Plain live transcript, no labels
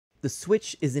The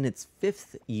Switch is in its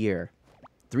 5th year.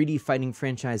 3D fighting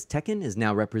franchise Tekken is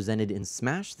now represented in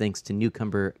Smash thanks to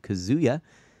newcomer Kazuya.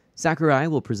 Sakurai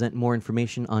will present more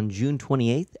information on June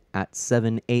 28th at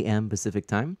 7 a.m. Pacific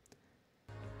Time.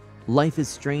 Life is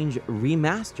Strange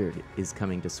Remastered is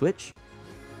coming to Switch.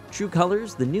 True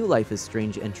Colors, the new Life is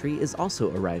Strange entry, is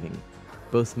also arriving.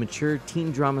 Both mature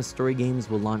teen drama story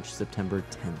games will launch September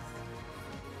 10th.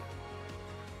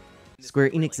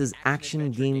 Square Enix's action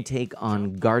game take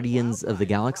on Guardians of the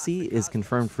Galaxy is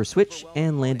confirmed for Switch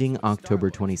and landing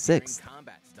October 26th.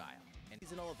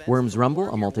 Worms Rumble,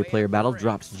 a multiplayer battle,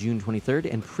 drops June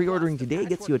 23rd, and pre-ordering today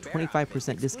gets you a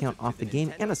 25% discount off the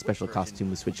game and a special costume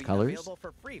with Switch colors.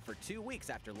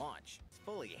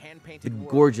 The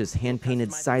gorgeous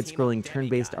hand-painted side-scrolling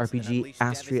turn-based RPG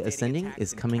Astria Ascending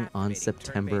is coming on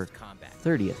September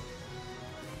 30th.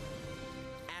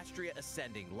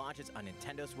 Ascending launches on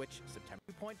Nintendo Switch September.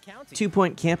 2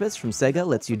 Point Campus from Sega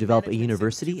lets you develop a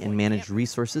university and manage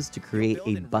resources to create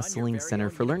a bustling center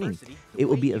for learning. It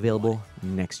will be available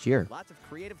next year. Lots of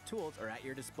creative tools are at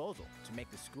your disposal to make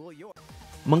the school yours.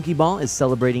 Monkey Ball is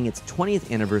celebrating its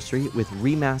 20th anniversary with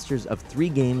remasters of 3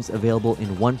 games available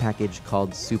in one package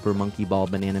called Super Monkey Ball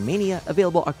Banana Mania,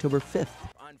 available October 5th.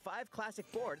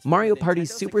 Mario Party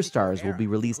Superstars will be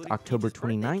released October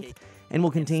 29th and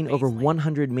will contain over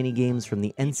 100 minigames from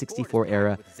the N64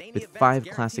 era with 5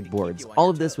 classic boards, all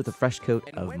of this with a fresh coat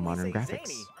of modern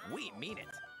graphics. We mean it.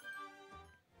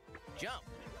 Jump,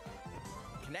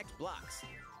 connect blocks,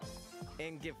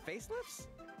 and give facelifts?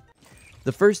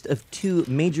 The first of 2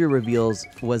 major reveals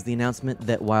was the announcement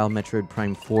that while Metroid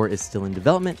Prime 4 is still in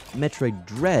development, Metroid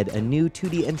Dread, a new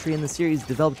 2D entry in the series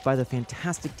developed by the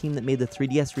fantastic team that made the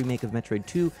 3DS remake of Metroid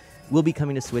 2, will be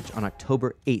coming to Switch on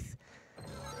October 8th.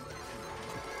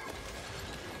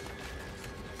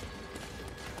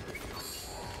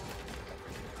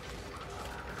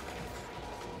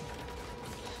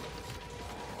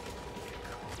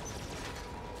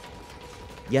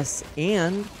 Yes,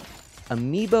 and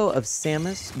amiibo of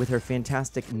Samus with her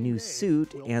fantastic new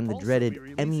suit and the dreaded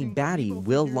EMMI baddie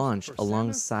will launch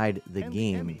alongside the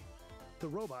game.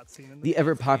 The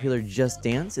ever-popular Just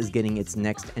Dance is getting its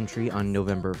next entry on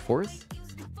November 4th.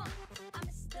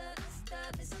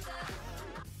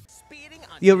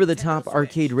 The over-the-top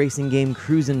arcade racing game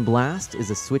Cruis'n Blast is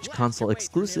a Switch console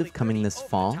exclusive coming this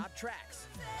fall.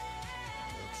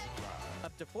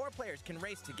 Up to 4 players can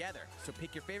race together, so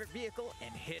pick your favorite vehicle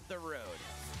and hit the road.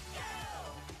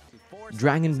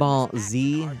 Dragon Ball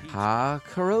Z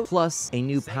Kakarot plus a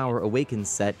new Power Awakens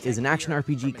set is an action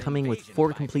RPG coming with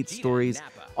 4 complete stories,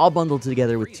 all bundled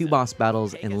together with 2 boss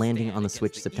battles and landing on the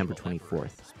Switch September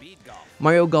 24th.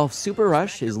 Mario Golf Super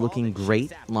Rush is looking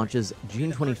great, launches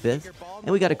June 25th,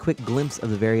 and we got a quick glimpse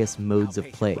of the various modes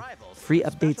of play. Free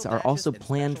updates are also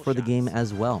planned for the game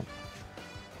as well.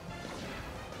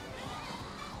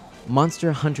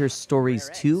 Monster Hunter Stories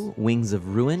 2 Wings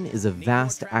of Ruin is a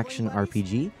vast action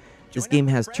RPG. This game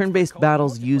has turn-based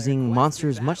battles using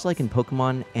monsters much like in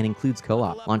Pokemon and includes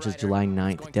co-op. Launches July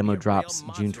 9th, demo drops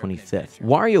June 25th.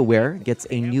 WarioWare gets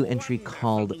a new entry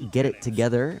called Get It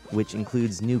Together, which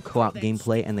includes new co-op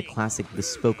gameplay and the classic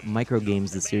bespoke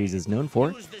microgames the series is known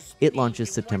for. It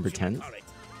launches September 10th.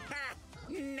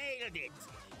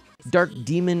 Dark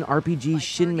Demon RPG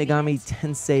Shin Megami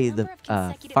Tensei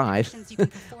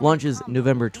 5 launches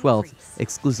November 12th,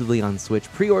 exclusively on Switch.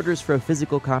 Pre-orders for a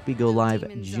physical copy go live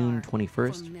June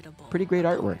 21st. Pretty great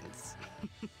artwork.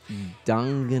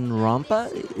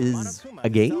 Danganronpa is a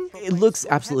game. It looks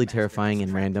absolutely terrifying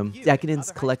and random.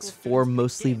 Decadence collects 4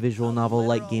 mostly visual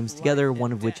novel-like games together,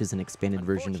 one of which is an expanded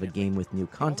version of a game with new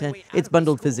content. It's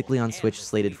bundled physically on Switch,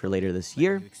 slated for later this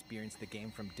year.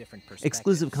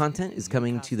 Exclusive content is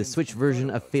coming to the Switch version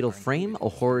of Fatal Frame, a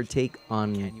horror take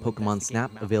on Pokemon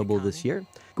Snap, available this year.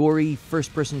 Gory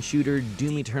first-person shooter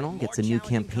Doom Eternal gets a new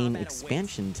campaign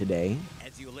expansion today.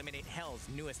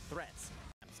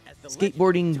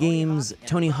 Skateboarding games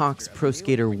Tony Hawk's Pro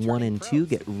Skater 1 and 2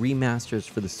 get remasters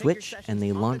for the Switch, and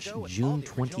they launch June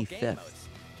 25th.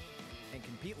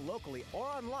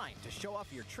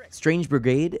 Strange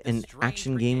Brigade, an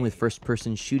action game with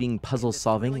first-person shooting puzzle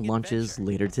solving, launches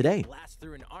later today.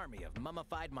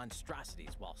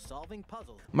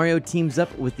 Mario teams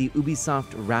up with the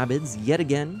Ubisoft Rabbids yet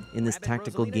again in this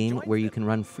tactical game where you can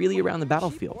run freely around the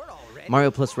battlefield. Mario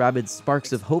plus Rabbids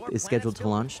Sparks of Hope is scheduled to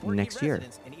launch next year.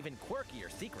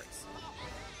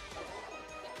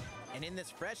 And in this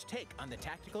fresh take on the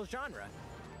tactical genre,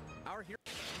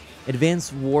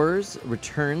 Advance Wars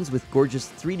returns with gorgeous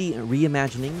 3D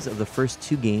reimaginings of the first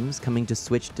 2 games, coming to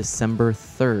Switch December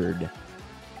 3rd.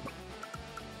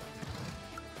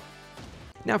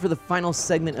 Now for the final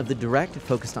segment of the Direct,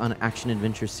 focused on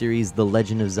action-adventure series The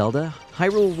Legend of Zelda,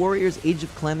 Hyrule Warriors Age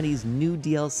of Calamity's new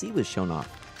DLC was shown off.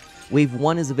 Wave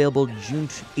 1 is available June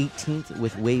 18th,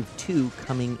 with Wave 2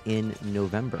 coming in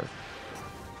November.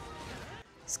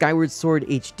 Skyward Sword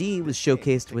HD was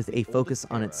showcased with a focus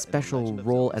on its special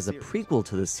role as a prequel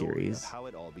to the series.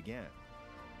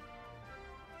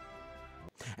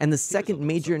 And the second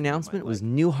major announcement was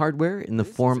new hardware in the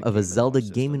form of a Zelda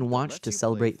Game & Watch to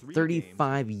celebrate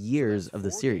 35 years of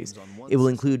the series. It will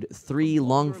include 3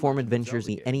 long-form adventures,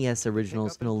 the NES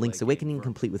originals, and Link's Awakening,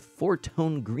 complete with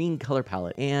 4-tone green color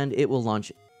palette, and it will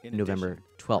launch November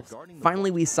 12th. Finally,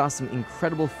 we saw some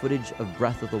incredible footage of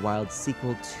Breath of the Wild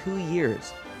sequel. 2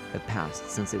 years have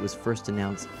passed since it was first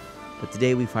announced, but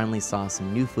today we finally saw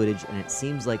some new footage, and it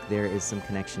seems like there is some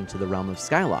connection to the realm of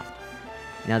Skyloft.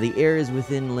 Now the air is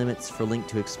within limits for Link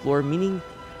to explore, meaning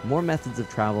more methods of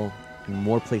travel and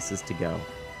more places to go.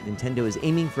 Nintendo is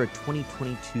aiming for a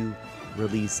 2022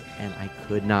 release, and I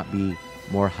could not be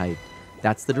more hyped.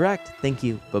 That's the Direct. Thank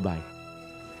you. Bye-bye.